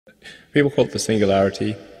People call it the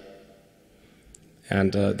singularity,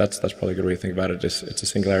 and that's probably a good way to think about it. It's a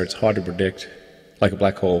singularity. It's hard to predict, like a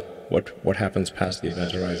black hole, what happens past the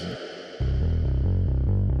event horizon.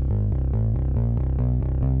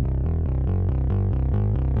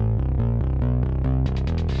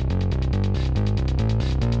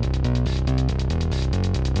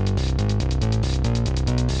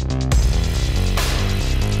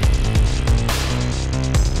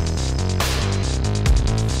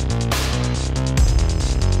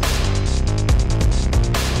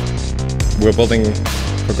 We're building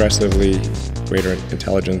progressively greater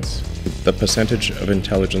intelligence. The percentage of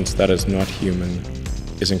intelligence that is not human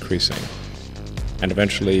is increasing. And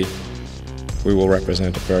eventually, we will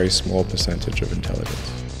represent a very small percentage of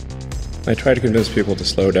intelligence. I try to convince people to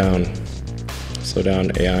slow down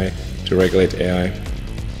AI, to regulate AI.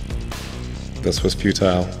 This was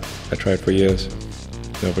futile. I tried for years.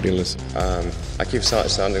 Nobody listened. I keep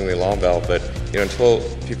sounding the alarm bell, but until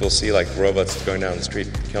people see like robots going down the street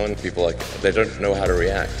killing people, like they don't know how to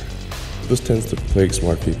react. This tends to plague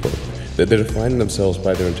smart people. They define themselves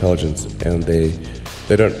by their intelligence, and they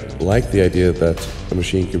don't like the idea that a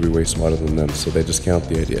machine could be way smarter than them, so they discount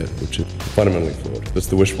the idea, which is fundamentally flawed. That's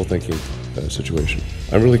the wishful thinking situation.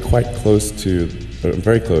 I'm really very close to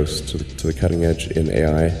the cutting edge in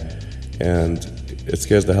AI, and it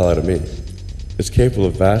scares the hell out of me. It's capable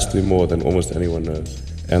of vastly more than almost anyone knows,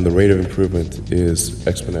 and the rate of improvement is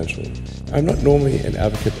exponential. I'm not normally an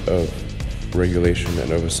advocate of regulation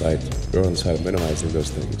and oversight, or on the side of minimizing those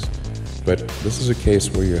things, but this is a case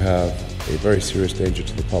where you have a very serious danger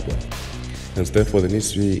to the public, and therefore there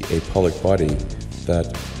needs to be a public body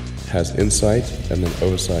that has insight and then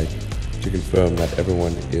oversight to confirm that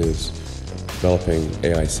everyone is developing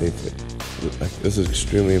AI safely. This is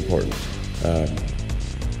extremely important.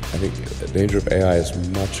 I think the danger of AI is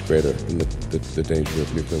much greater than the danger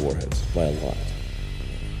of nuclear warheads by a lot.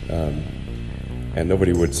 And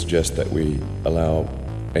nobody would suggest that we allow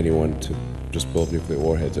anyone to just build nuclear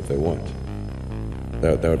warheads if they want.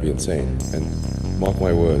 That would be insane. And mark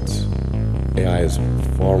my words, AI is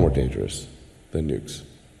far more dangerous than nukes.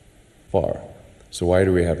 Far. So why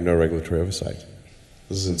do we have no regulatory oversight?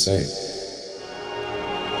 This is insane.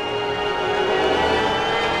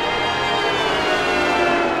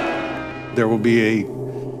 There will be a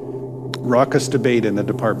raucous debate in the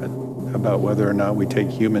department about whether or not we take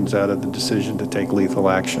humans out of the decision to take lethal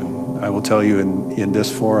action. I will tell you in this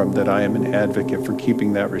forum that I am an advocate for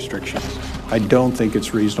keeping that restriction. I don't think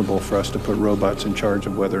it's reasonable for us to put robots in charge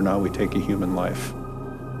of whether or not we take a human life.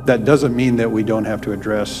 That doesn't mean that we don't have to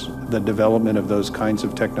address the development of those kinds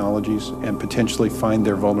of technologies and potentially find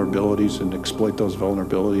their vulnerabilities and exploit those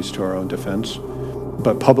vulnerabilities to our own defense.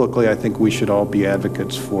 But publicly, I think we should all be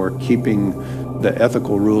advocates for keeping the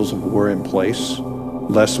ethical rules of war in place,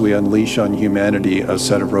 lest we unleash on humanity a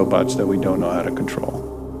set of robots that we don't know how to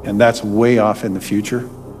control. And that's way off in the future,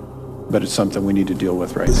 but it's something we need to deal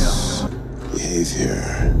with right now.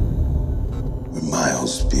 Behavior, we're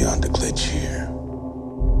miles beyond the glitch here.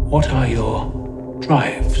 What are your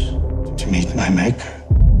drives? To meet my maker.